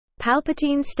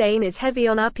Palpatine's stain is heavy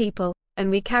on our people, and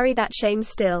we carry that shame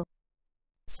still.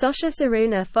 Sosha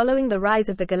Saruna. Following the rise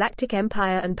of the Galactic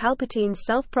Empire and Palpatine's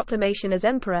self-proclamation as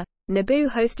Emperor, Naboo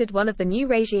hosted one of the new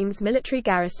regime's military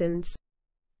garrisons.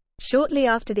 Shortly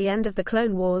after the end of the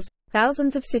Clone Wars,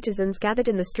 thousands of citizens gathered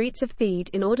in the streets of Theed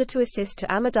in order to assist to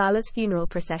Amidala's funeral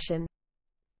procession.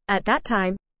 At that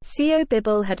time, Co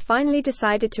Bibble had finally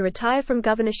decided to retire from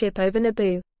governorship over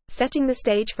Naboo, setting the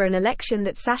stage for an election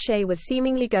that Sashay was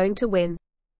seemingly going to win.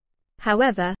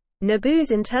 However,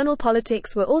 Naboo's internal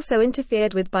politics were also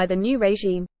interfered with by the new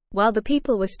regime. While the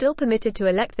people were still permitted to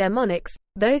elect their monarchs,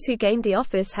 those who gained the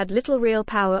office had little real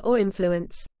power or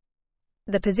influence.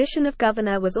 The position of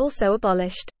governor was also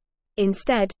abolished.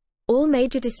 Instead, all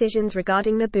major decisions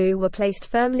regarding Naboo were placed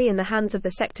firmly in the hands of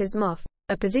the Sector's Moff,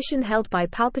 a position held by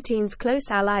Palpatine's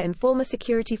close ally and former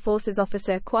Security Forces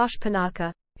officer Quash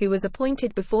Panaka, who was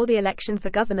appointed before the election for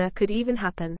governor could even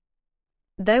happen.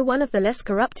 Though one of the less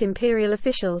corrupt imperial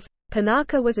officials,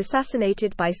 Panaka was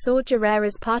assassinated by Saw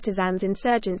Gerrera's partisans'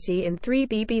 insurgency in 3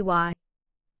 BBY.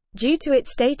 Due to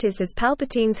its status as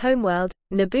Palpatine's homeworld,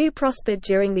 Naboo prospered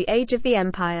during the Age of the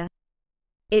Empire.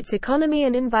 Its economy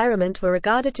and environment were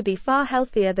regarded to be far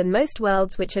healthier than most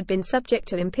worlds which had been subject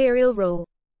to imperial rule.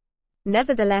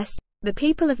 Nevertheless, the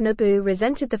people of Naboo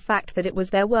resented the fact that it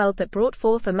was their world that brought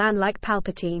forth a man like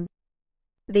Palpatine.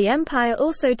 The Empire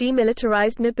also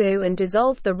demilitarized Naboo and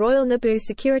dissolved the Royal Naboo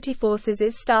Security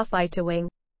Forces' Starfighter Wing.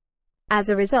 As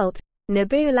a result,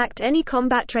 Naboo lacked any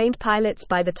combat-trained pilots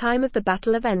by the time of the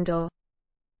Battle of Endor.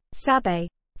 Sabe,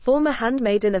 former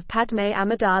handmaiden of Padme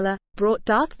Amidala, brought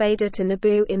Darth Vader to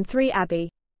Naboo in 3 Abby.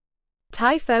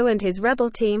 Typho and his rebel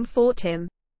team fought him.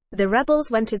 The rebels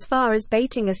went as far as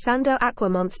baiting a Sando Aqua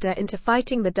monster into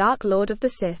fighting the Dark Lord of the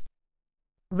Sith.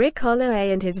 Rick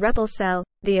Holloway and his rebel cell,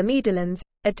 the Amidalans,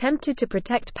 attempted to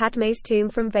protect Padme's tomb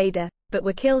from Vader, but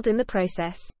were killed in the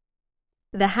process.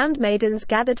 The handmaidens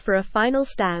gathered for a final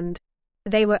stand.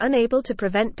 They were unable to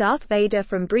prevent Darth Vader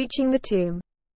from breaching the tomb.